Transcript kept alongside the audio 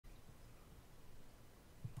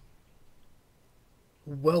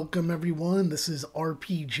Welcome everyone, this is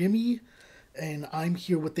RPJimmy, and I'm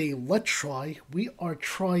here with a Let's Try. We are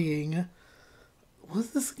trying, what's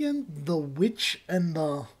this again? The Witch and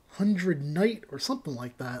the 100 Knight, or something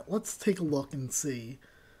like that. Let's take a look and see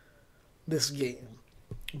this game.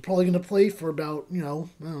 I'm probably going to play for about, I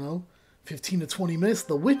don't know, 15 to 20 minutes.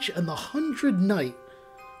 The Witch and the 100 Knight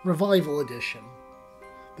Revival Edition.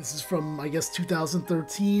 This is from, I guess,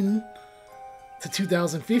 2013 to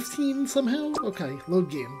 2015 somehow? Okay, load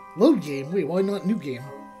game. Load game? Wait, why not new game?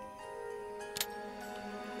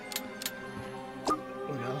 There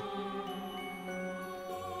we go.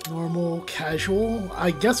 Normal, casual. I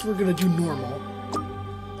guess we're gonna do normal.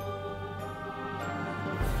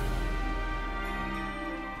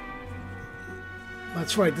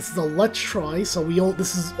 That's right, this is a Let's Try, so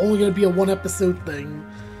this is only gonna be a one episode thing.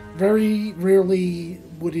 Very rarely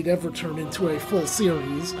would it ever turn into a full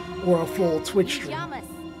series or a full Twitch stream.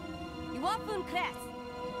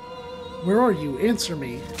 Where are you? Answer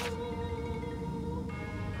me.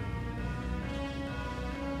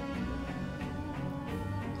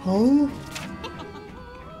 Huh?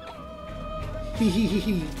 Hee hee hee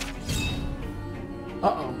hee.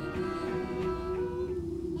 Uh-oh.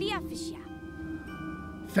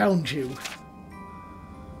 Found you.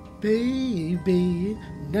 Baby,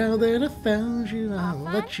 now that I found you, I'll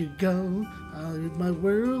let you go. I'll leave my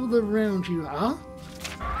world around you. Huh?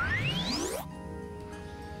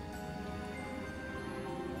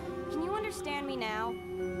 Can you understand me now?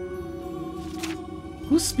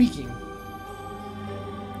 Who's speaking?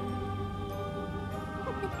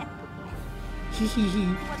 Hee hee hee.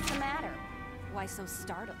 What's the matter? Why so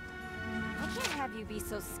startled? I can't have you be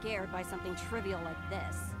so scared by something trivial like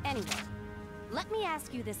this. Anyway. Let me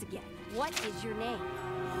ask you this again. What is your name?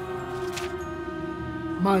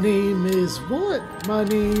 My name is what? My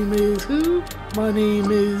name is who? My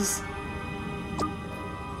name is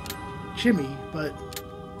Jimmy, but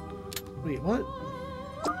wait, what?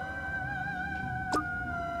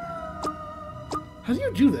 How do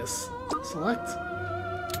you do this? Select.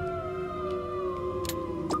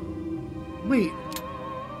 Wait.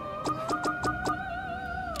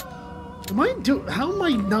 How am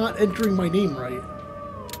I not entering my name right?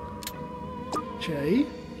 J.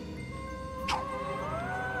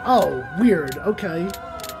 Oh, weird. Okay.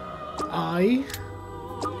 I.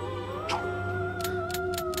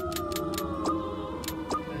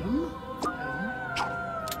 M.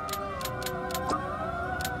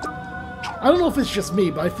 I don't know if it's just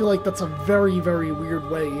me, but I feel like that's a very, very weird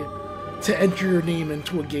way to enter your name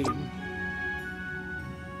into a game.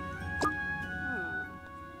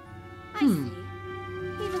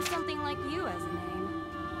 Even something like you as a name.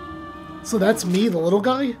 So that's me, the little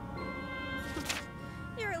guy?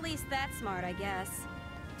 You're at least that smart, I guess.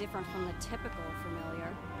 Different from the typical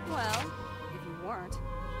familiar. Well, if you weren't,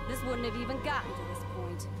 this wouldn't have even gotten to this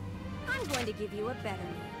point. I'm going to give you a better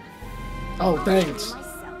name. Oh, thanks.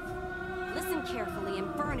 Myself. Listen carefully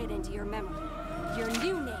and burn it into your memory. Your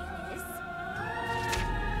new name is...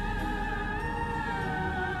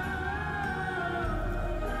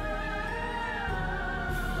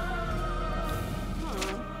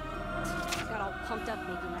 pumped up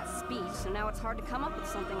making that speech, so now it's hard to come up with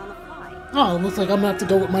something on the fly. Oh, it looks like I'm gonna have to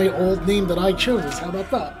go with my old name that I chose. How about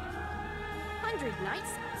that? 100 Knight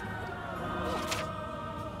sounds good.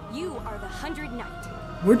 Yeah. You are the 100 Knight.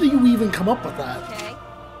 Where do you even come up with that? Okay.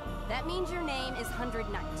 That means your name is 100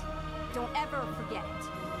 Knight. Don't ever forget it.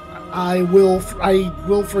 I will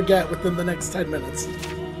forget within the next 10 minutes.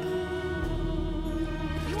 If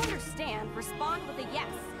you understand, respond with a yes.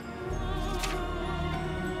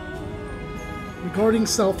 Regarding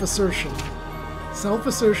self-assertion.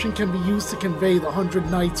 Self-assertion can be used to convey the 100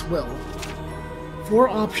 Knights' will. 4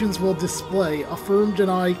 options will display: affirm,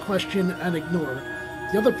 deny, question, and ignore.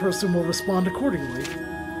 The other person will respond accordingly.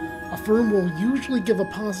 Affirm will usually give a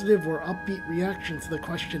positive or upbeat reaction to the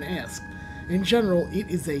question asked. In general, it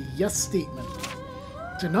is a yes statement.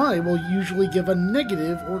 Deny will usually give a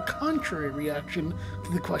negative or contrary reaction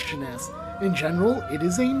to the question asked. In general, it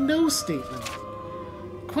is a no statement.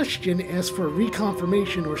 Question asks for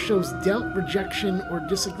reconfirmation or shows doubt, rejection, or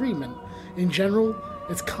disagreement. In general,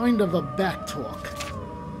 it's kind of a backtalk.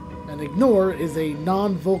 And ignore is a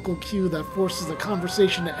non-vocal cue that forces a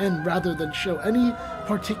conversation to end rather than show any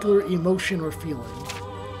particular emotion or feeling.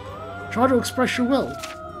 Try to express your will.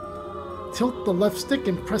 Tilt the left stick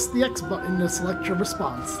and press the X button to select your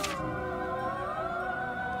response.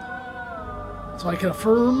 So I can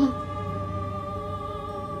affirm,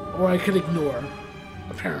 or I could ignore.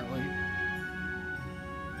 Apparently.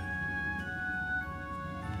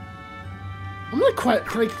 I'm gonna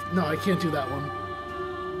no, I can't do that one.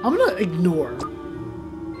 I'm gonna ignore.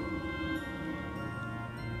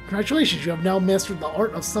 Congratulations, you have now mastered the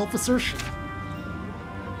art of self-assertion.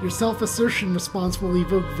 Your self-assertion response will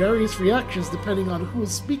evoke various reactions depending on who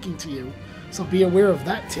is speaking to you, so be aware of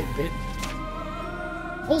that tidbit.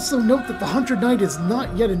 Also note that the 100 Knight is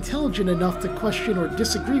not yet intelligent enough to question or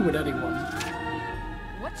disagree with anyone.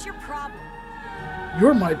 What's your problem?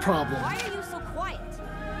 You're my problem. Why are you so quiet?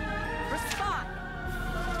 Respond.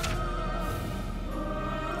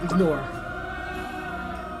 Ignore.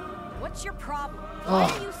 What's your problem? Why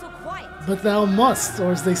are you so quiet? But thou must,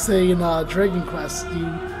 or as they say in Dragon Quest,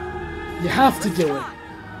 you have to do it.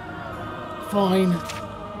 Fine.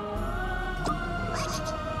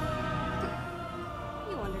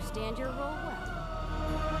 You understand your role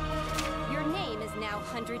well. Your name is now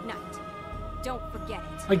 100 Knight. Don't forget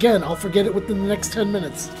it. Again, I'll forget it within the next 10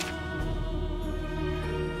 minutes.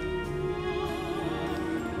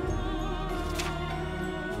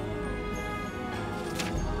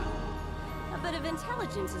 A bit of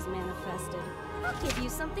intelligence is manifested. I'll give you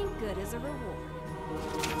something good as a reward.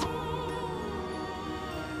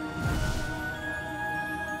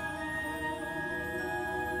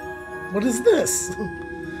 What is this?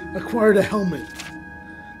 Acquired a helmet.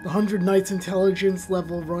 The 100 Knight's intelligence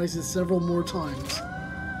level rises several more times.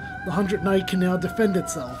 The 100 Knight can now defend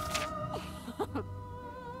itself. Good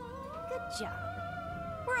job.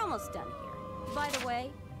 We're almost done here. By the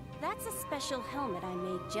way, that's a special helmet I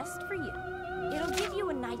made just for you. It'll give you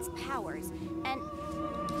a knight's powers, and...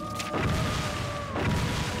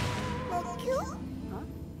 Huh?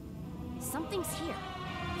 Something's here.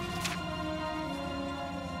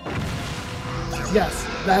 Yes,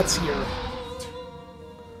 that's here.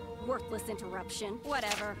 Worthless interruption.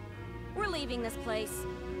 Whatever. We're leaving this place.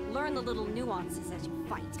 Learn the little nuances as you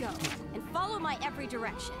fight. Go. And follow my every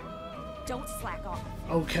direction. Don't slack off.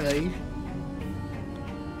 Okay.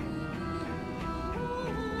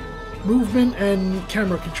 Movement and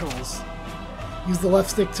camera controls. Use the left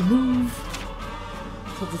stick to move.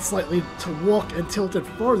 Tilt it slightly to walk and tilt it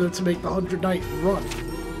farther to make the 100 Knight run.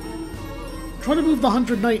 Try to move the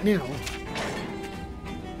 100 Knight now.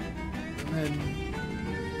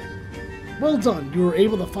 Well done, you were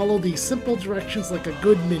able to follow these simple directions like a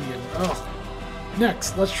good minion. Ugh.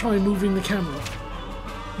 Next, let's try moving the camera.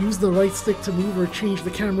 Use the right stick to move or change the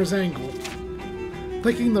camera's angle.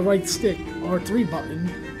 Clicking the right stick, R3 button,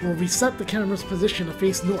 will reset the camera's position to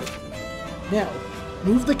face north. Now,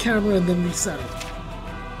 move the camera and then reset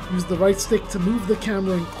it. Use the right stick to move the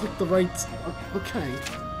camera and click the right... okay.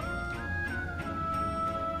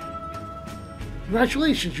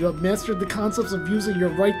 Congratulations, you have mastered the concepts of using your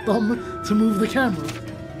right thumb to move the camera.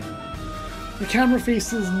 The camera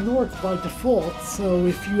faces north by default, so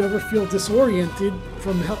if you ever feel disoriented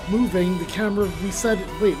from moving, the camera reset it.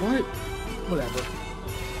 Wait, what? Whatever.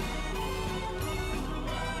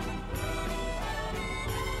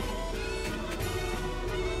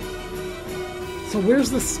 So where's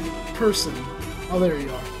this person? Oh, there you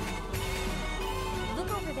are.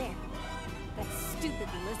 Look over there. That stupid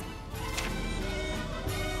lizard.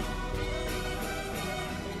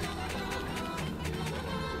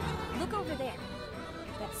 Look over there.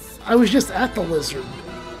 I was just at the lizard.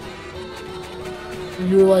 And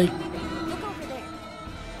you were like... Look over there.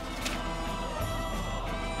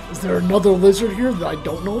 Is there another lizard here that I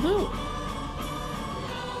don't know about?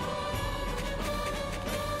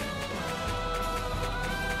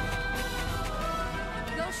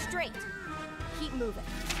 Go straight. Keep moving.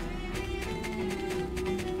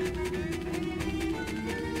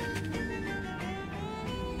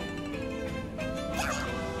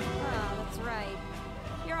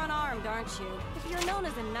 Aren't you? If you're known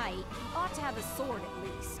as a knight, you ought to have a sword at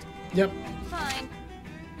least. Yep. Fine.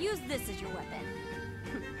 Use this as your weapon.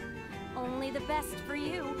 Only the best for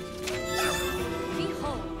you.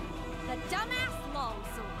 Behold, the dumbass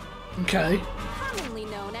longsword. Okay. Commonly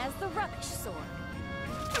known as the rubbish sword.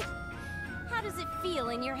 How does it feel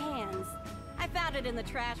in your hands? I found it in the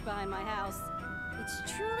trash behind my house. It's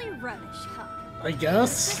truly rubbish, huh? I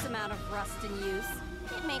guess. This amount of rust in use.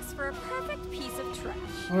 It makes for a perfect piece of trash.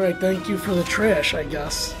 Alright, thank you for the trash, I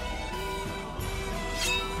guess.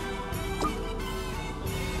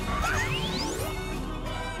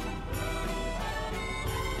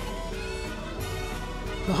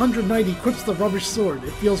 The 100 Knight equips the rubbish sword.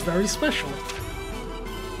 It feels very special.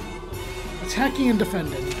 Attacking and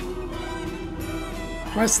defending.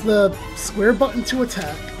 Press the square button to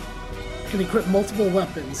attack. Can equip multiple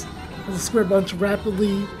weapons. Press the square button to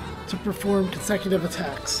rapidly to perform consecutive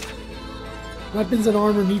attacks. Weapons and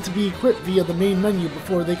armor need to be equipped via the main menu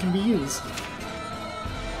before they can be used.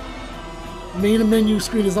 The main menu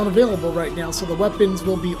screen is unavailable right now, so the weapons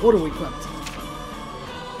will be auto-equipped.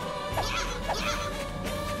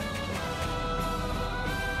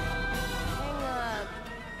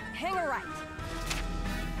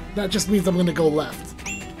 That just means I'm gonna go left.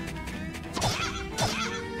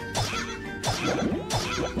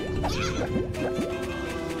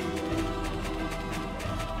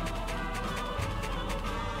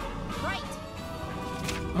 Right.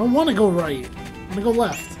 I don't want to go right. I'm gonna go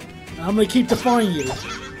left. And I'm gonna keep defying you.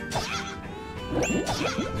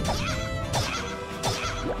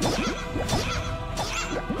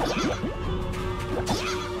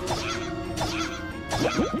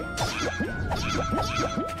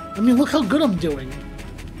 I mean, look how good I'm doing.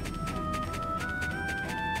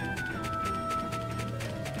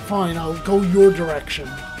 Fine, I'll go your direction.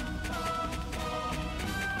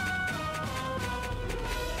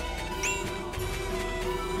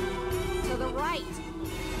 To the right.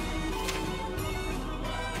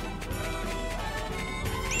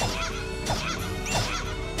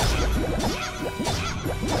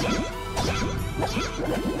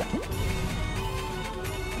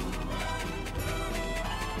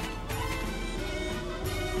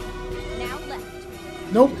 Now left.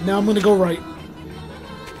 Nope, now I'm gonna go right.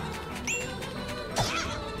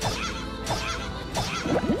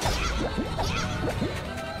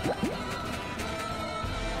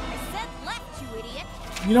 I said left, you idiot.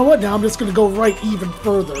 You know what? Now I'm just gonna go right even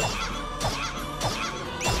further.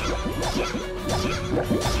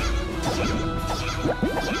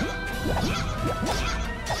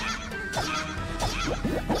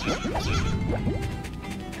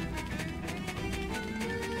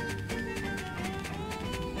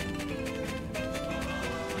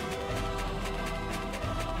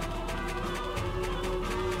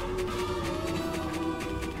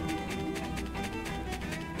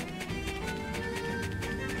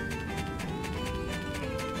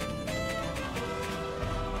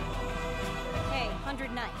 Hey,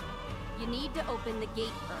 100 Knight. You need to open the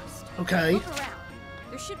gate first. Okay. Look around.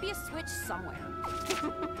 There should be a switch somewhere.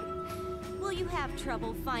 Will you have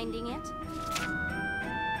trouble finding it?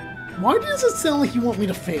 Why does it sound like you want me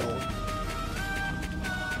to fail?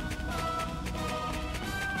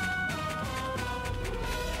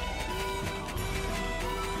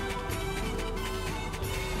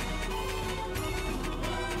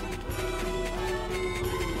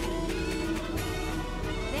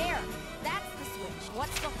 There. That's the switch.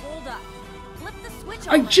 What's the holdup? Flip the switch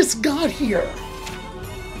I over. just got here!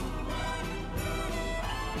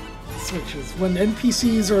 Switches. When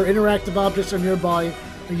NPCs or interactive objects are nearby,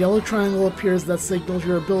 a yellow triangle appears that signals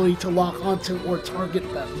your ability to lock onto or target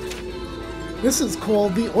them. This is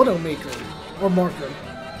called the auto maker, or marker.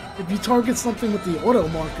 If you target something with the auto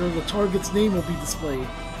marker, the target's name will be displayed.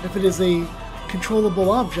 If it is a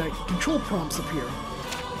controllable object, control prompts appear.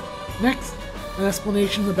 Next, an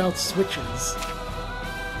explanation about switches.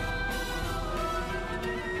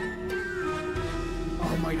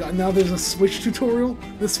 Oh my god, now there's a switch tutorial?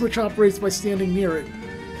 This switch operates by standing near it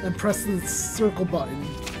and press the circle button.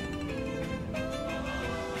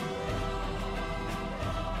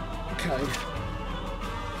 Okay.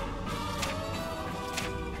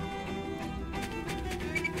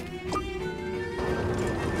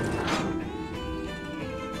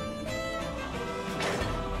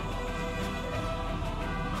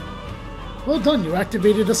 Well done, you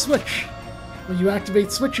activated a switch. When you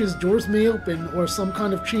activate switches, doors may open, or some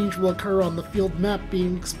kind of change will occur on the field map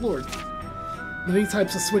being explored. Many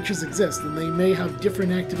types of switches exist, and they may have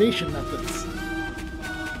different activation methods.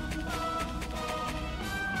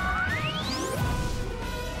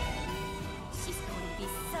 She's going to be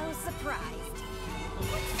so surprised.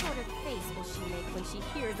 What sort of face will she make when she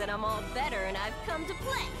hears that I'm all better and I've come to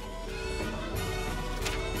play?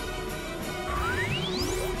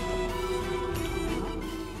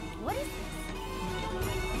 What is this?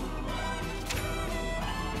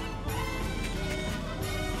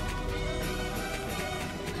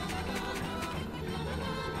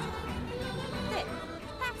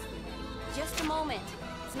 That's the way. Just a moment.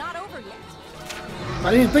 It's not over yet.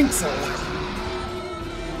 I didn't think so.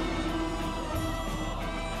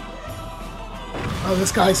 Oh,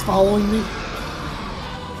 this guy's following me?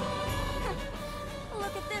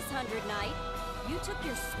 Look at this, 100 Knight. You took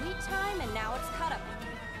your sweet time and now it's caught up with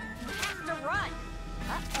you. You have to run.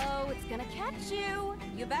 Uh-oh, it's gonna catch you.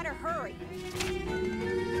 You better hurry.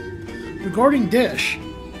 Regarding dash,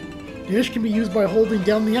 dash can be used by holding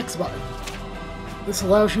down the X button. This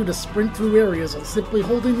allows you to sprint through areas, and simply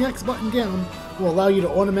holding the X button down will allow you to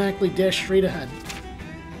automatically dash straight ahead.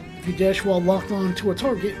 If you dash while locked onto a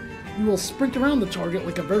target, you will sprint around the target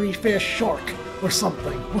like a very fast shark or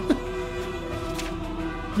something.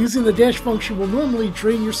 Using the dash function will normally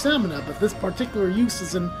drain your stamina, but this particular use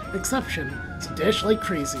is an exception, so dash like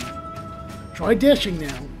crazy. Try dashing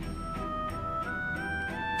now.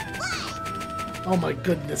 Oh my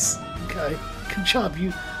goodness. Okay. Good job,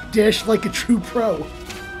 you dashed like a true pro.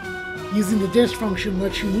 Using the dash function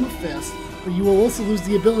lets you move fast, but you will also lose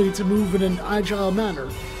the ability to move in an agile manner,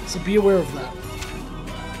 so be aware of that.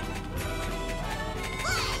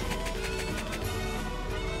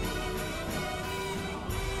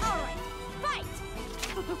 Alright, fight!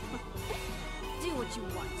 Do what you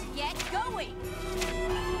want. Get going!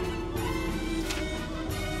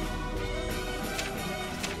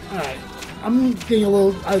 Alright, I'm getting a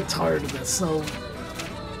little tired of this, so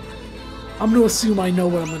I'm going to assume I know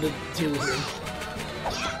what I'm going to do here.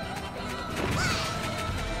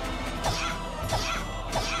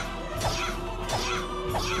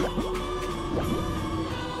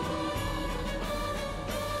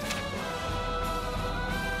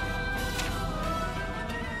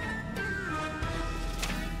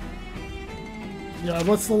 Yeah,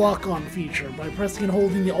 what's the lock-on feature? By pressing and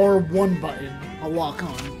holding the R1 button, I'll lock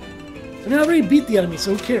on. I mean, I already beat the enemy,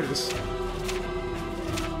 so who cares?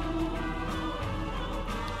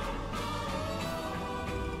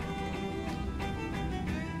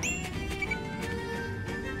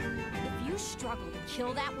 If you struggle to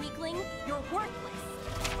kill that weakling, you're worthless.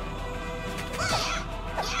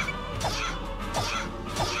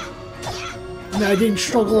 I mean, I didn't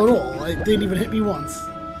struggle at all. It didn't even hit me once.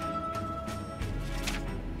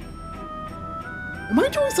 Am I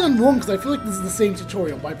doing something wrong? Because I feel like this is the same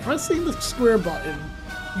tutorial. By pressing the square button,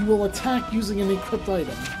 you will attack using an equipped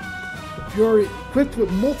item. If you're equipped with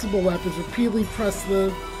multiple weapons, repeatedly press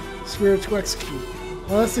the square to execute.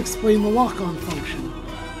 Let us explain the lock-on function.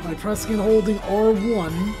 By pressing and holding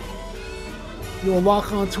R1, you will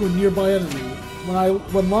lock onto a nearby enemy.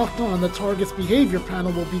 When locked on, the target's behavior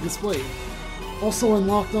panel will be displayed. Also, when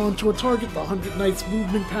locked on to a target, the 100 Knights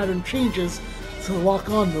movement pattern changes to the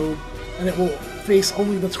lock-on mode, and it will face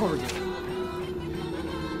only the target.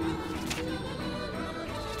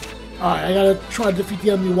 Alright, I gotta try to defeat the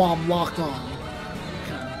enemy while I'm locked on.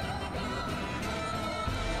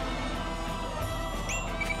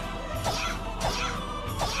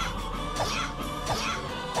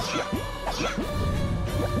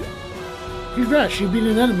 Congrats, you beat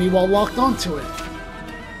an enemy while locked onto it.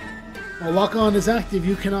 While lock-on is active,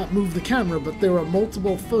 you cannot move the camera, but there are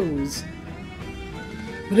multiple foes.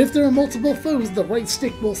 But if there are multiple foes, the right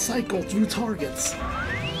stick will cycle through targets. There's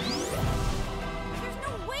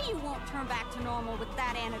no way you won't turn back to normal with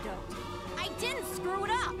that antidote. I didn't screw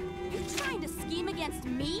it up. You trying to scheme against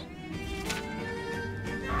me?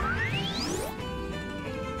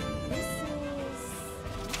 This is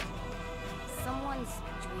someone's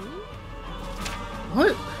dream?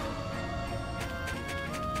 What?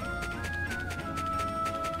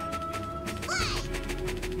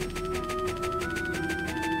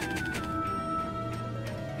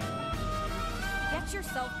 Get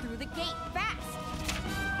yourself through the gate fast!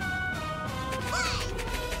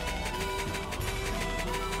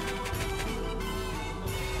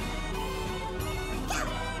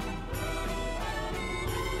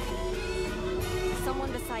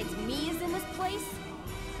 Someone besides me is in this place?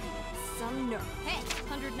 Some nerve. Hey,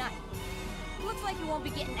 100 Knight. Looks like you won't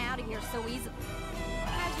be getting out of here so easily.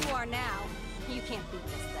 As you are now, you can't beat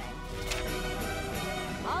this thing.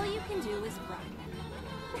 All you can do is run.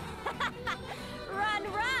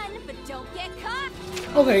 Run, but don't get caught!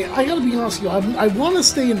 Okay, I gotta be honest with you, I want to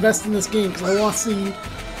stay invested in this game because I want to see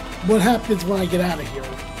what happens when I get out of here.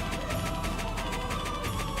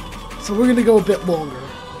 So we're gonna go a bit longer.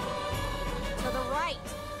 To the right.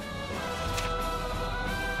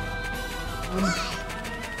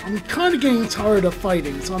 I'm kind of getting tired of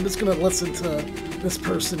fighting, so I'm just gonna listen to this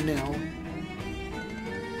person now.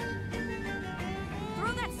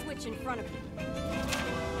 Throw that switch in front of you.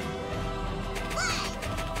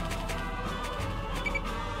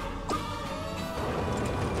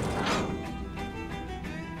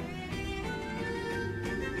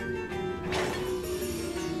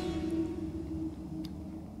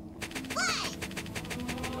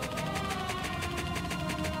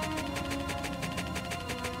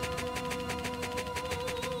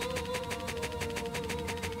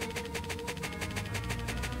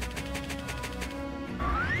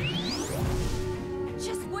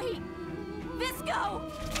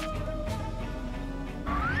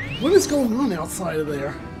 What is going on outside of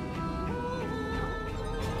there?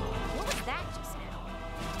 What was that just now?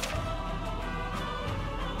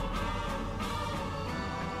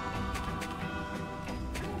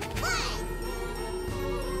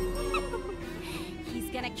 He's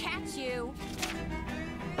gonna catch you.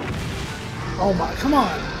 Oh my, come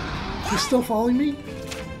on! You're still following me?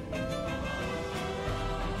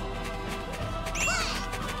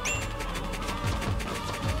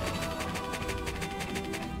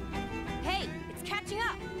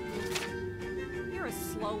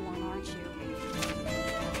 slow one, aren't you?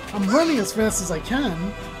 I'm running as fast as I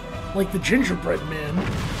can, like the gingerbread man.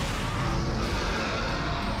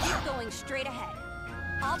 Keep going straight ahead.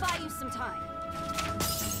 I'll buy you some time.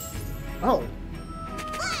 Oh.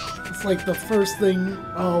 It's like the first thing...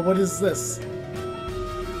 Oh, what is this? Hey,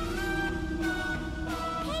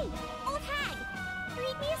 old hag!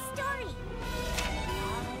 Read me a story!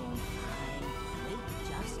 Fine. Wait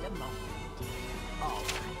just a moment. All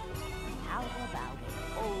right. How about an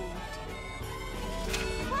old tale?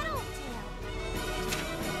 What old tale?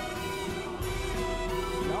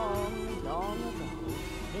 Long, long ago,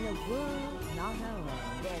 in a world not our own,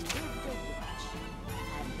 there lived a witch.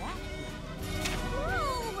 And that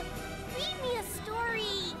Whoa! Read me a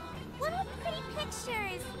story! One with pretty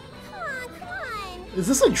pictures! Come on, come on! Is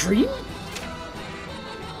this a dream?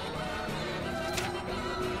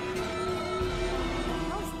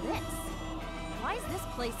 How's this? Why is this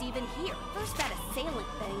place even here? First that assailant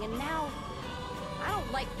thing, and now... I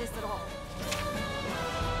don't like this at all.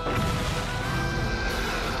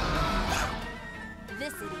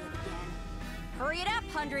 This idiot again. Hurry it up,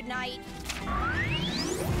 100 Knight!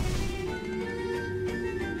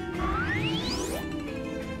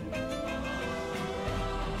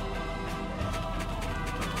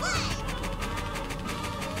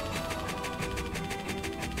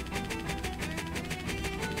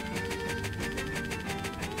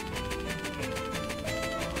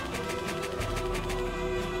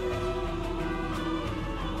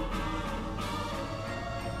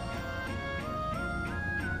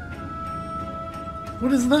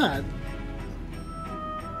 What is that?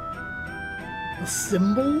 A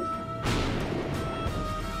symbol?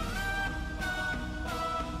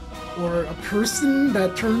 Or a person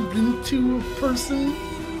that turned into a person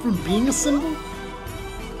from being a symbol?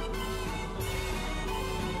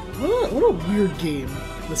 What a weird game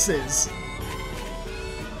this is.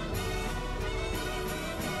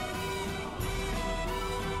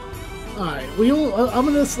 Alright, I'm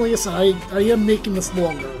gonna, like I said, I am making this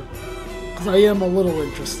longer. Because I am a little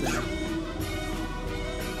interested.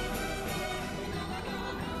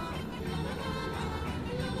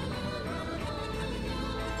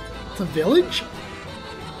 It's a village?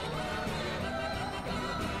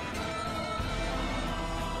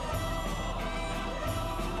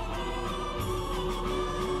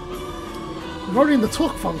 Regarding the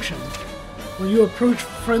talk function, when you approach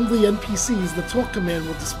friendly NPCs, the talk command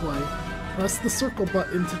will display. Press the circle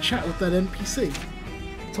button to chat with that NPC.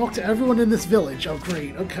 Talk to everyone in this village. Oh,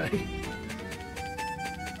 great. Okay.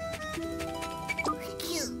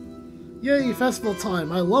 Yay, festival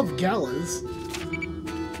time. I love galas.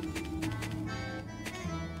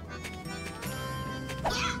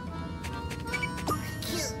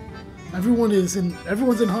 Everyone's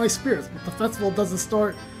in high spirits, but the festival doesn't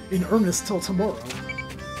start in earnest till tomorrow.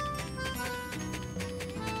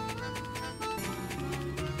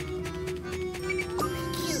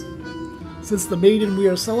 Since the maiden we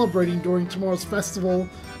are celebrating during tomorrow's festival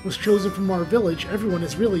was chosen from our village, everyone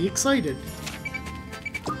is really excited.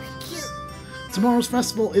 Tomorrow's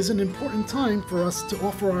festival is an important time for us to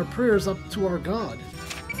offer our prayers up to our god.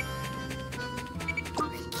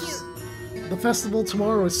 The festival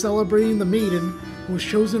tomorrow is celebrating the maiden who was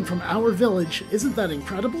chosen from our village. Isn't that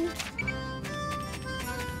incredible?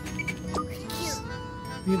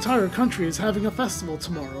 The entire country is having a festival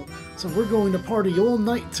tomorrow, so we're going to party all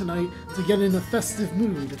night tonight to get in a festive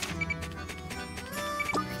mood.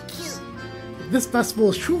 If this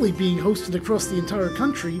festival is truly being hosted across the entire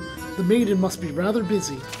country, the maiden must be rather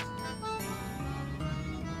busy.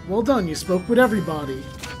 Well done, you spoke with everybody.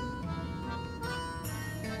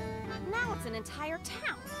 Now it's an entire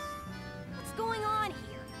town. What's going on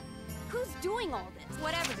here? Who's doing all this?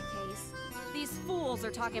 Whatever the case, these fools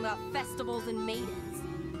are talking about festivals and maidens.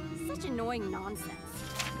 Such annoying nonsense.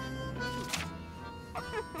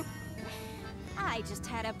 I just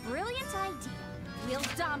had a brilliant idea. We'll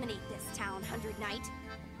dominate this town, 100 Knight.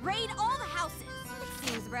 Raid all the houses. It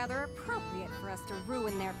seems rather appropriate for us to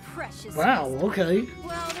ruin their precious festival. Okay.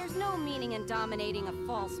 Well, there's no meaning in dominating a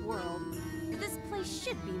false world. This place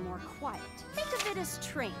should be more quiet. Think of it as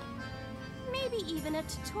training. Maybe even a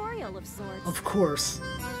tutorial of sorts. Of course.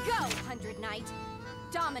 Go, 100 Knight.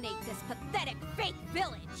 Dominate this pathetic fake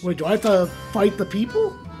village. Wait, do I have to fight the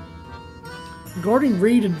people? Regarding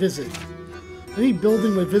raid and visit, any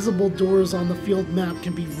building with visible doors on the field map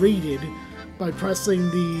can be raided by pressing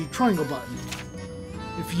the triangle button.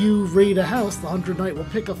 If you raid a house, the 100 Knight will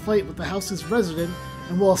pick a fight with the house's resident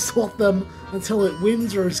and will assault them until it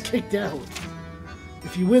wins or is kicked out.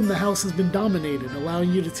 If you win, the house has been dominated,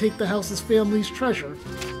 allowing you to take the house's family's treasure.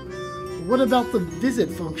 But what about the visit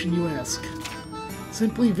function, you ask?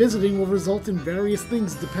 Simply visiting will result in various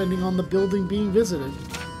things depending on the building being visited.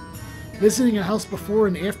 Visiting a house before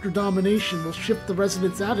and after domination will shift the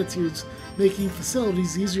residents' attitudes, making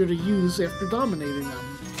facilities easier to use after dominating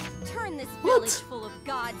them. Turn this village full of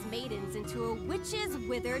gods' maidens into a witch's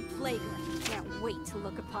withered playground. Can't wait to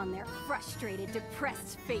look upon their frustrated,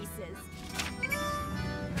 depressed faces.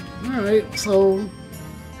 Alright, so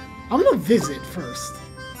I'm gonna visit first.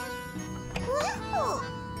 Woohoo!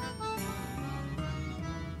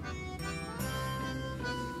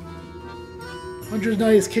 100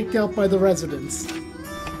 Knight is kicked out by the residents.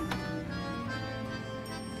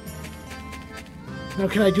 Now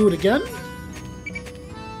can I do it again?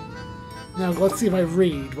 Now let's see if I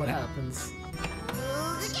read what happens.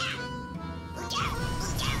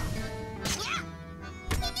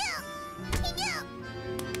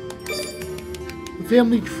 The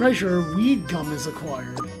family treasure weed gum is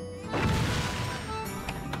acquired.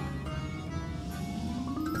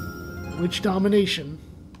 Witch domination.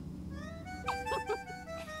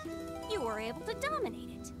 You were able to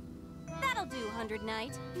dominate it. That'll do, 100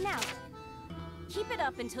 Knight. Now then, keep it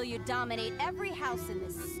up until you dominate every house in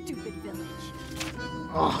this stupid village.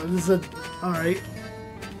 Oh, this is a... Alright.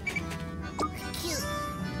 Cute.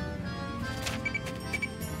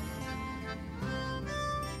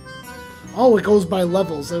 Oh, it goes by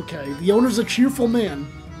levels, okay. The owner's a cheerful man.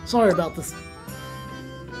 Sorry about this.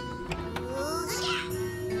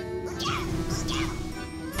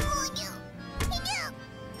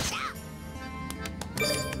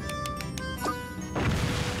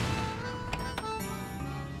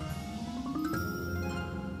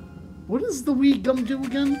 What does the weed gum do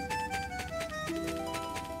again?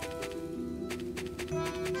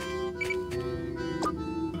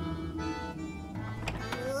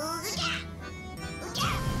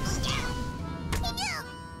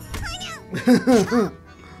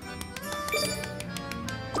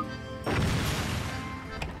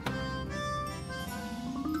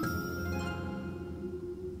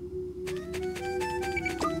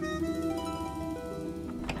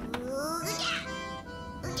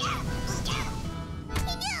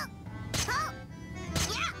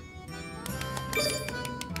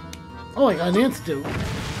 Oh, I got an antidote.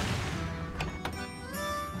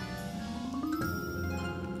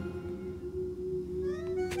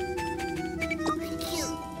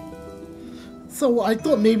 So I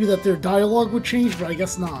thought maybe that their dialogue would change, but I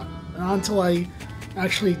guess not. Not until I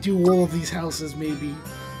actually do all of these houses, maybe,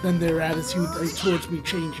 then their attitude towards me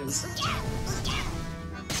changes.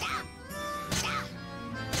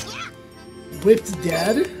 Whipped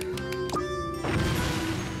Dad?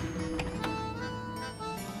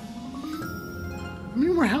 How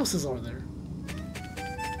many more houses are there?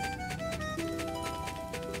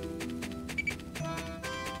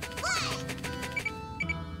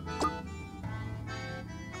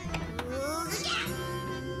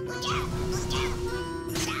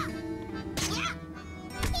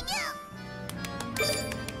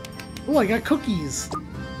 Oh, I got cookies!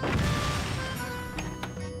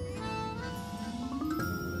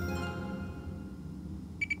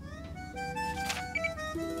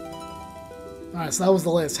 Alright, so that was the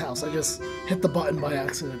last house. I just hit the button by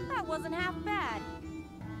accident. That wasn't half bad.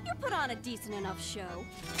 You put on a decent enough show.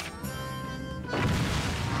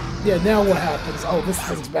 Yeah, now what happens? Oh, this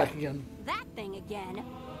thing's back again. That thing again?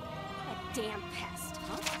 That damn pest,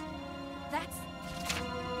 huh? That's...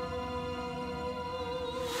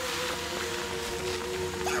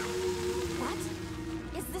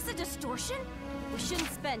 What? Is this a distortion? We shouldn't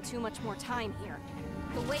spend too much more time here.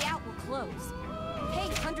 The way out will close. Hey,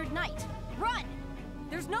 100 Knight, run!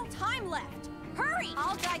 There's no time left! Hurry!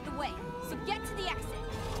 I'll guide the way, so get to the exit.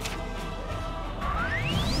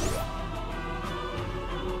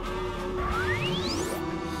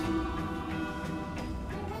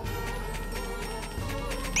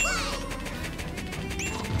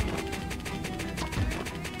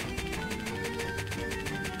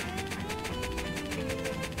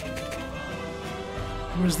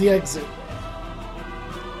 Where's the exit?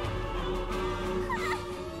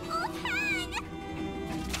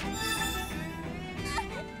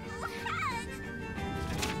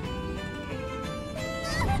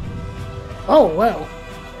 Oh, wow.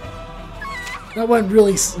 That went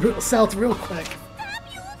really south real quick. Stop,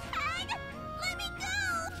 you pig! Let me go!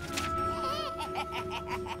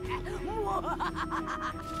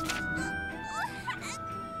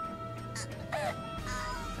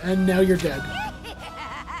 And now you're dead.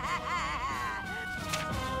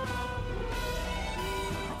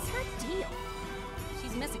 What's her deal?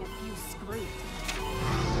 She's missing a few screws.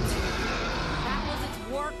 That was its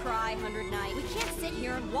war cry, 100 Knight. We can't sit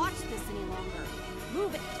here and watch this any longer.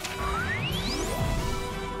 Move it!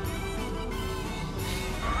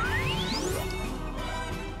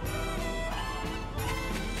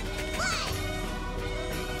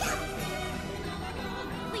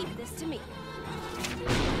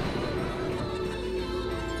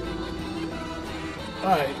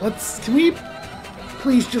 Alright, can we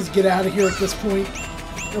please just get out of here at this point?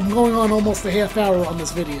 I'm going on almost a half hour on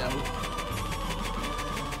this video.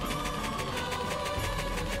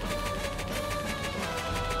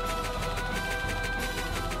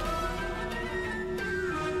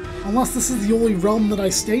 Unless this is the only realm that I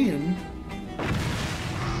stay in.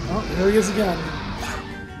 Oh, there he is again.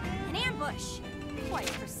 An ambush!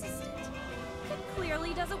 Quite persistent. It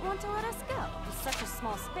clearly doesn't want to let us go with such a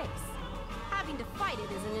small space. Having to fight it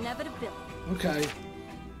is an inevitability. Okay.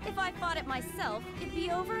 If I fought it myself, it'd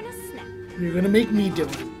be over in a snap. You're gonna make me do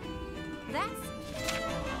it. That's...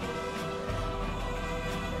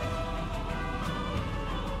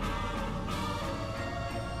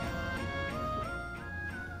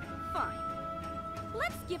 fine.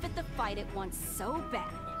 Let's give it the fight it wants so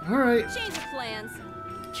bad. Alright. Change of plans.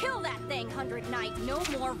 Kill that thing, 100 Knight. No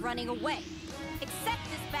more running away. Accept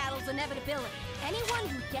this battle's inevitability. Anyone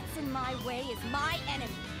who gets in my way is my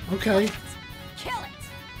enemy. Okay. Kill it!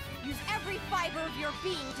 Use every fiber of your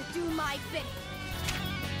being to do my bidding.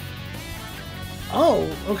 Oh,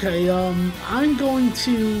 okay, I'm going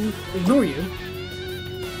to ignore you.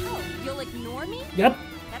 Oh, you'll ignore me? Yep.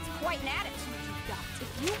 That's quite an attitude you've got.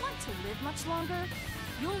 If you want to live much longer,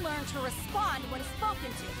 you'll learn to respond when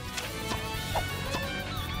spoken to.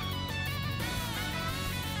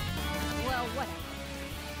 Well, whatever.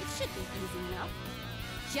 It should be easy enough.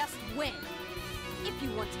 Just win. If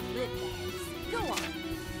you want to live, that is. Go on.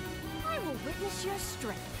 I will witness your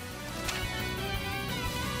strength.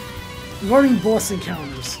 Regarding boss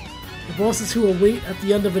encounters, the bosses who await at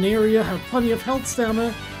the end of an area have plenty of health,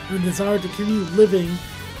 stamina, and desire to continue living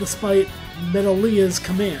despite Metalia's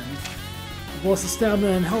command. The boss's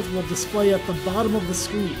stamina and health will display at the bottom of the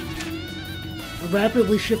screen. The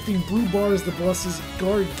rapidly shifting blue bar is the boss's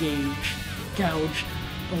guard gouge.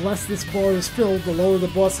 The less this bar is filled, the lower the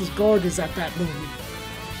boss's guard is at that moment.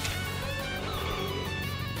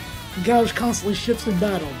 The gouge constantly shifts in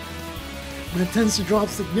battle, and it tends to drop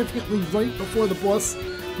significantly right before the boss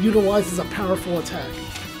utilizes a powerful attack.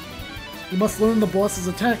 You must learn the boss's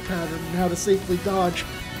attack pattern and how to safely dodge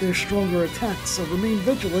their stronger attacks, so remain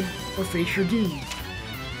vigilant or face your doom.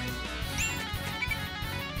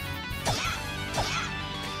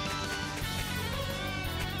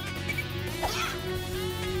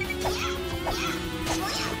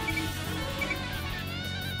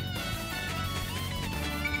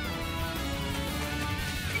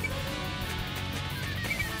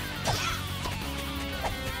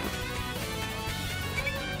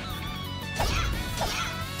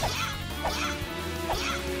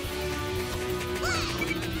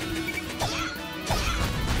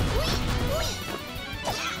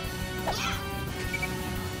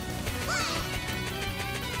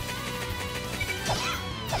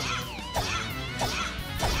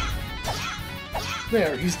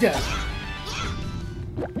 There, he's dead.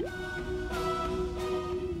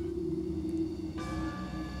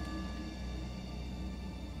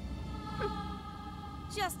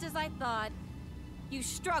 Just as I thought. You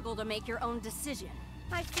struggle to make your own decision.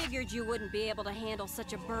 I figured you wouldn't be able to handle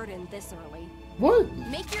such a burden this early. What?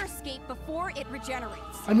 Make your escape before it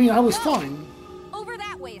regenerates. I mean, I was Go! fine. Over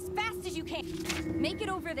that way as fast as you can. Make it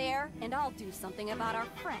over there, and I'll do something about our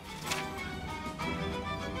friend.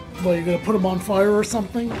 What, you gonna put him on fire or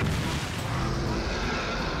something?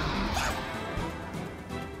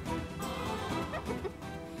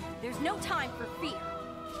 There's no time for fear.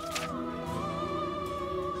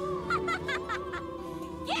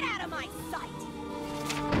 Get out of my sight!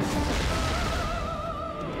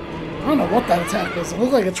 I don't know what that attack was. It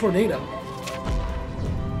looked like a tornado.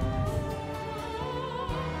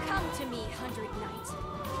 Come to me, 100 Knight.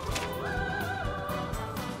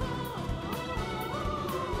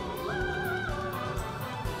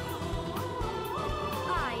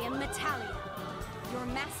 I am Metalia, your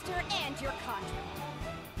master and your conjurer.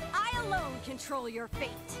 I alone control your fate.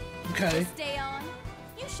 Okay. Stay on.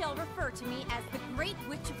 You shall refer to me as the Great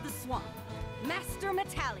Witch of the Swamp, Master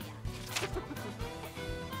Metalia.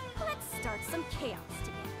 Let's start some chaos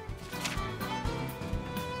together.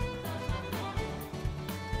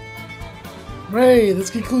 Ray, this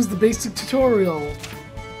concludes the basic tutorial.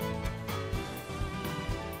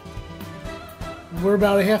 We're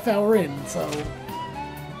about a half hour in, so...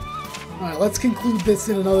 Alright, let's conclude this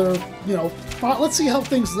in another, let's see how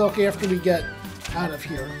things look after we get out of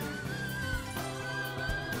here.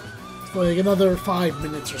 For like another 5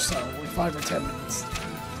 minutes or so, like 5 or 10 minutes.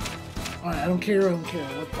 Alright, I don't care.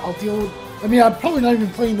 I'll deal with... I mean, I'm probably not even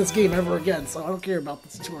playing this game ever again, so I don't care about the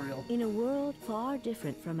tutorial. In a world far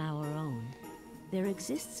different from our own, there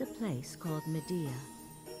exists a place called Medea.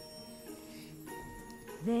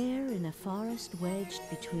 There, in a forest wedged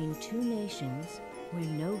between two nations, where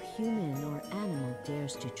no human or animal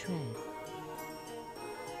dares to tread,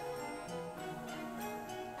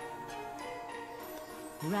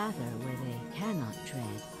 rather where they cannot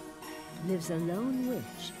tread, lives a lone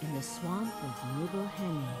witch in the swamp of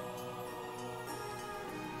Nibelheim.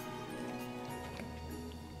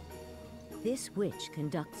 This witch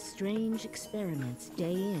conducts strange experiments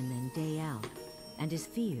day in and day out, and is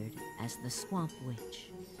feared as the Swamp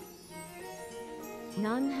Witch.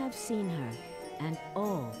 None have seen her, and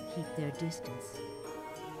all keep their distance.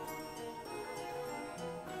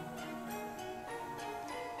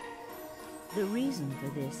 The reason for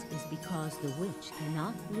this is because the witch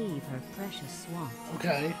cannot leave her precious swamp.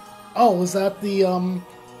 Okay. Oh, was that the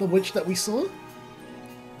witch that we saw?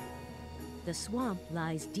 The swamp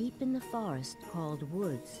lies deep in the forest called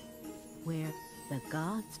Woods, where the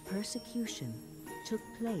gods' persecution took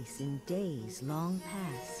place in days long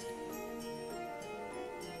past.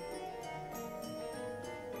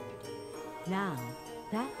 Now,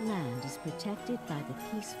 that land is protected by the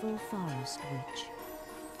peaceful Forest Witch.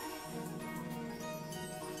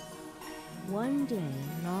 One day,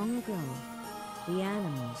 long ago, the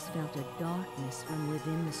animals felt a darkness from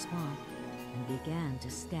within the swamp and began to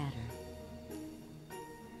scatter.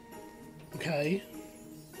 Okay.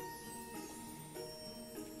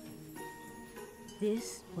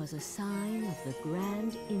 This was a sign of the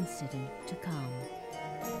grand incident to come.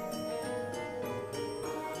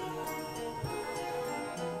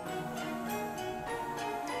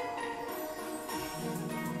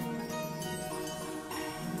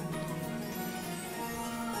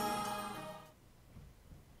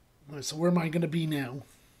 Alright, so where am I going to be now?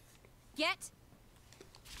 Get.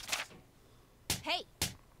 Hey.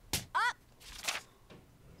 Up.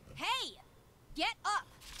 Hey. Get up.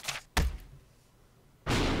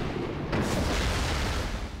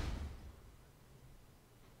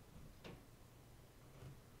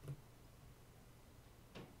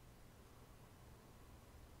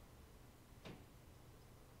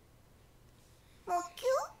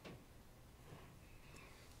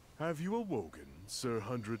 Have you awoken, Sir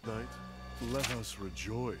Hundred Knight? Let us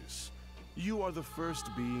rejoice. You are the first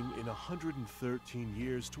being in 113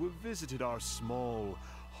 years to have visited our small,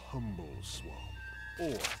 humble swamp.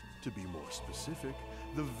 Or, to be more specific,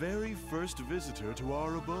 the very first visitor to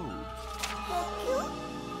our abode.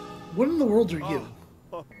 What in the world are you?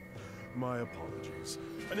 My apologies.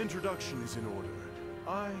 An introduction is in order.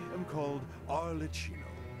 I am called RPJimmy.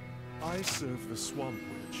 I serve the Swamp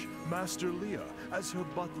Witch, Master Leah, as her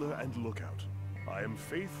butler and lookout. I am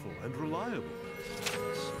faithful and reliable.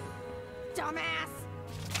 Dumbass!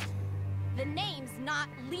 The name's not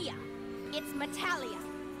Leah. It's Metalia.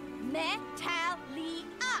 Metalia!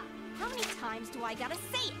 How many times do I gotta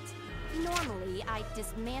say it? Normally, I'd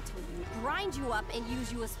dismantle you, grind you up, and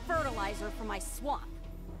use you as fertilizer for my swamp.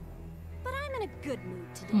 But I'm in a good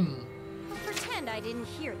mood today. I'll pretend I didn't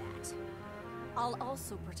hear that. I'll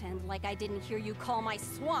also pretend like I didn't hear you call my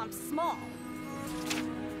swamp small.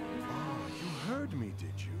 Oh, you heard me,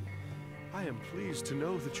 did you? I am pleased to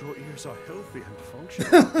know that your ears are healthy and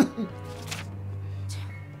functional.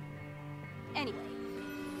 Anyway,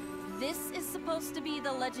 this is supposed to be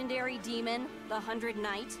the legendary demon, the 100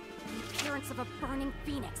 Knight. The appearance of a burning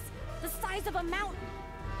phoenix, the size of a mountain.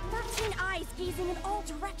 13 eyes gazing in all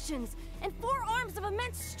directions, and 4 arms of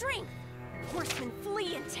immense strength. Horsemen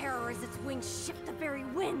flee in terror as its wings shift the very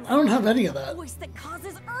winds. I don't have any of that. A voice that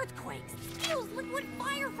causes earthquakes, spews liquid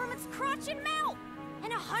fire from its crotch and mouth,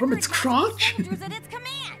 and 100 From its crotch? soldiers at its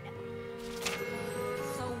command.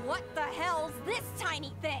 So what the hell's this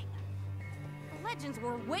tiny thing? The legends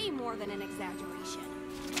were way more than an exaggeration.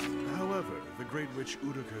 However, the great witch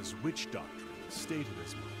Udoka's witch doctrine stated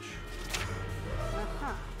as much.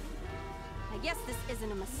 Uh-huh. I guess this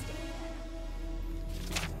isn't a mistake.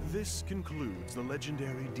 This concludes the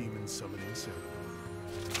legendary demon summoning ceremony.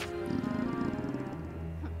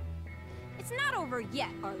 It's not over yet,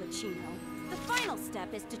 Arlecchino. The final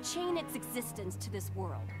step is to chain its existence to this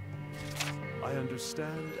world. I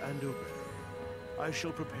understand and obey. I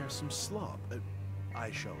shall prepare some slop.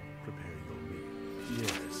 I shall prepare your meal.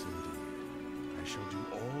 Yes, indeed. I shall do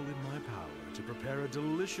all in my power to prepare a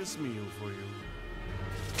delicious meal for you.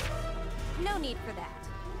 No need for that.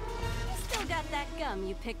 You still got that gum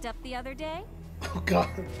you picked up the other day? Oh god.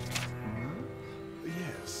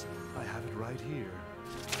 Yes, I have it right here.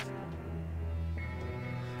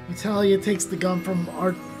 Natalia takes the gun from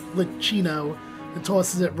Arlecchino and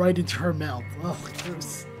tosses it right into her mouth. Ugh,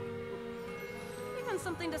 gross. Even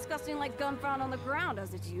something disgusting like gum found on the ground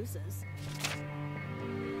has its uses.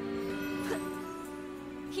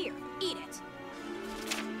 Here, eat it.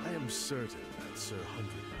 certain that Sir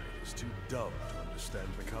Hundred Knight is too dumb to understand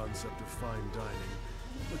the concept of fine dining,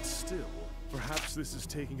 but still, perhaps this is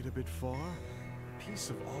taking it a bit far. A piece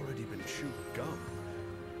of already been chewed gum.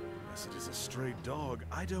 Unless it is a stray dog,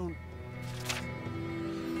 I don't...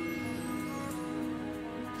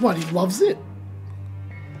 What, he loves it?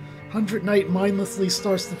 Hundred Knight mindlessly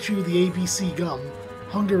starts to chew the ABC gum.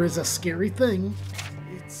 Hunger is a scary thing.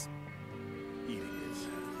 It's... eating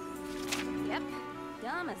it. Yep,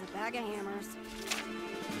 dumb as a bag of hammers.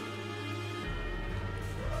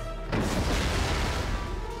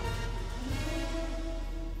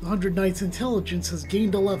 The Hundred Knight's intelligence has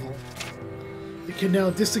gained a level. It can now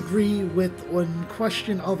disagree with and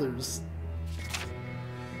question others.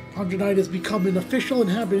 Hundred Knight has become an official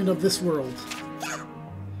inhabitant of this world.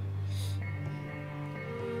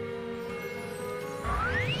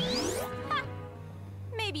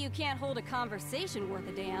 Maybe you can't hold a conversation worth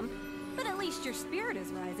a damn, but at least your spirit is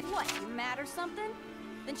rising. What, you're mad or something?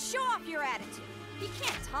 Then show off your attitude. You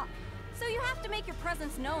can't talk, so you have to make your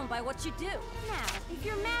presence known by what you do. Now, if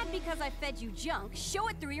you're mad because I fed you junk, show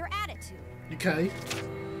it through your attitude. Okay.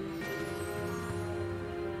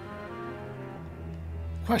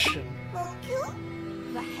 Question.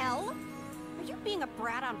 The hell? Are you being a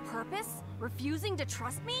brat on purpose? Refusing to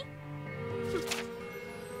trust me?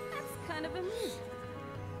 That's kind of amusing.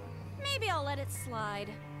 Maybe I'll let it slide.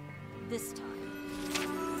 This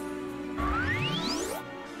time.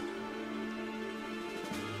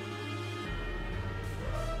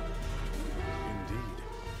 Indeed.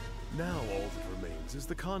 Now all that remains is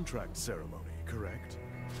the contract ceremony, correct?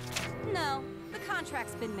 No, the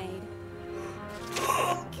contract's been made.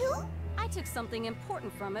 I took something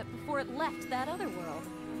important from it before it left that other world.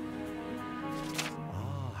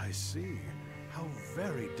 Ah, I see. How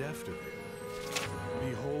very deft of you.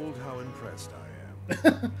 Behold how impressed I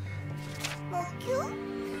am.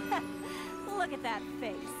 Look at that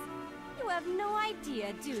face. You have no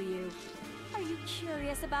idea, do you? Are you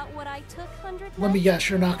curious about what I took, Hundred? Let me guess,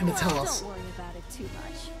 you're not going to tell Well, us. don't worry about it too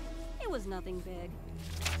much. It was nothing big.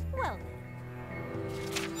 Well then.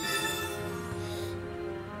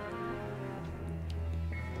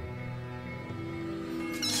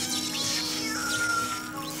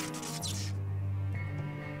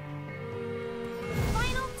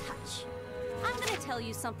 Final touch. I'm gonna tell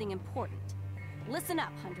you something important. Listen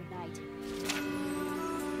up, Hundred Knight.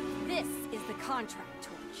 This is the contract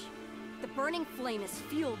torch. The burning flame is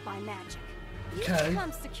fueled by magic. You Okay.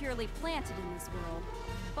 become securely planted in this world,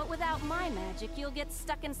 but without my magic, you'll get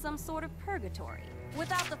stuck in some sort of purgatory.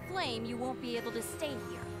 Without the flame, you won't be able to stay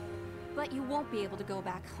here, but you won't be able to go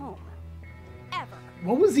back home. Ever.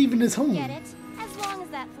 What was even his home? Get it? As long as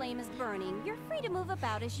that flame is burning, you're free to move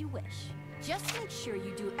about as you wish. Just make sure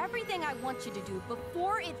you do everything I want you to do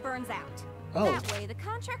before it burns out. Oh. That way, the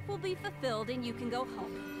contract will be fulfilled and you can go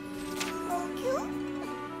home.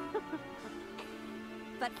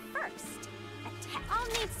 But first, I'll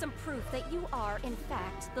need some proof that you are, in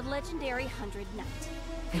fact, the legendary Hundred Knight.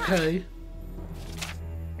 Okay.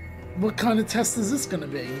 What kind of test is this gonna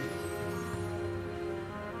be?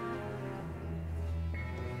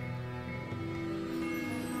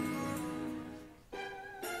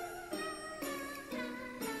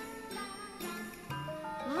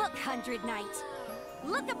 Look, Hundred Knight.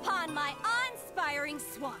 Look upon my awe-inspiring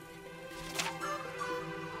swamp.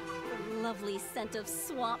 The lovely scent of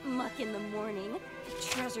swamp muck in the morning. A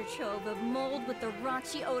treasure trove of mold with the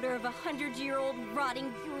raunchy odor of 100-year-old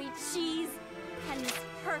rotting gooey cheese. And this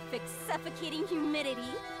perfect suffocating humidity.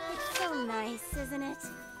 It's so nice, isn't it?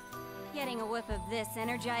 Getting a whiff of this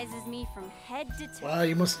energizes me from head to toe. Wow,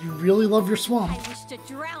 you really love your swamp. I wish to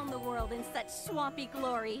drown the world in such swampy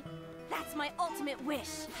glory. That's my ultimate wish.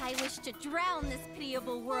 I wish to drown this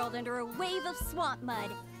pitiable world under a wave of swamp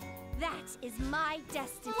mud. That is my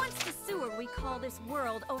destiny. Once the sewer we call this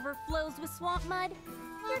world overflows with swamp mud,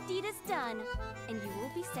 your deed is done, and you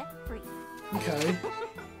will be set free. Okay.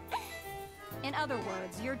 In other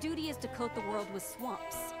words, your duty is to coat the world with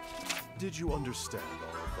swamps. Did you understand all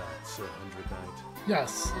of that, Sir Hundred Knight?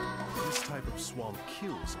 Yes. This type of swamp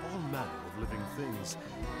kills all manner of living things.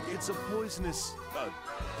 It's a poisonous,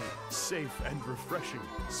 safe and refreshing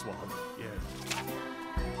swamp, yeah.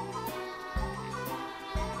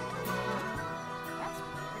 That's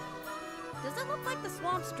weird. Does it look like the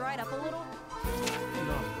swamp's dried up a little? Not at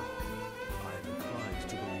all. I am inclined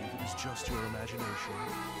to believe it is just your imagination.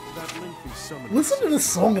 That lengthy summoning... Listen to this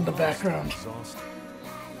song in the background. Exhausting.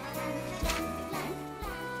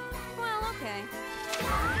 Well, okay.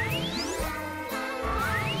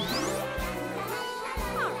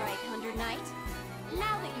 Alright, Hundred Knight.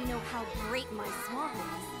 Now that you know how great my swamp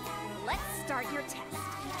is, let's start your test.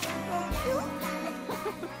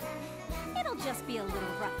 It'll just be a little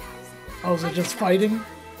roughhouse. Oh, is it just fighting?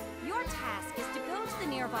 Your task is to go to the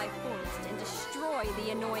nearby forest and destroy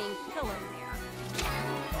the annoying pillar there.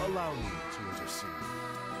 Allow me to intercede.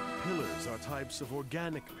 Pillars are types of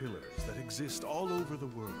organic pillars that exist all over the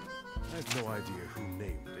world. I have no idea who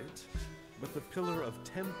named it, but the Pillar of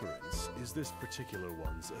Temperance is this particular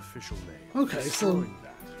one's official name. Okay, so Destroying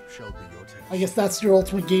that shall be your test. I guess that's your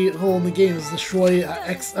ultimate goal in the game, is destroy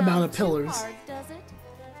X amount of pillars. Hard, does it?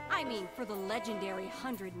 I mean, for the legendary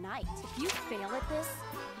 100 Knight, if you fail at this,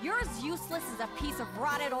 you're as useless as a piece of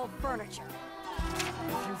rotted old furniture.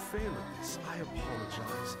 If you fail at this, I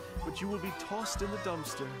apologize, but you will be tossed in the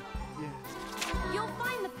dumpster. Yes. You'll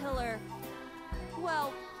find the pillar.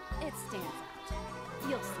 Well, it stands out.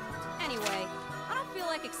 You'll see it. Anyway, I don't feel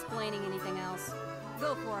like explaining anything else.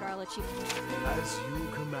 Go for it, I'll let you. As you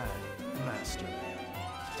command, Master.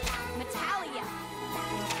 Natalia!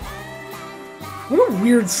 What a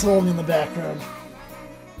weird song in the background.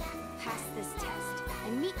 Pass this test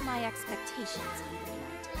and meet my expectations, 100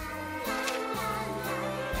 Knight.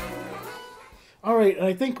 Alright, and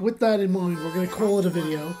I think with that in mind, we're going to call it a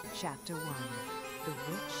video. Chapter 1. The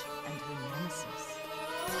Witch and her Nemesis.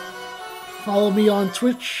 Follow me on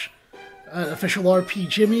Twitch, official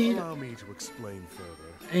RPJimmy, Allow me to explain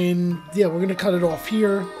further. and yeah, we're going to cut it off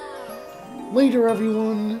here. Later,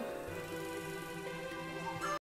 everyone.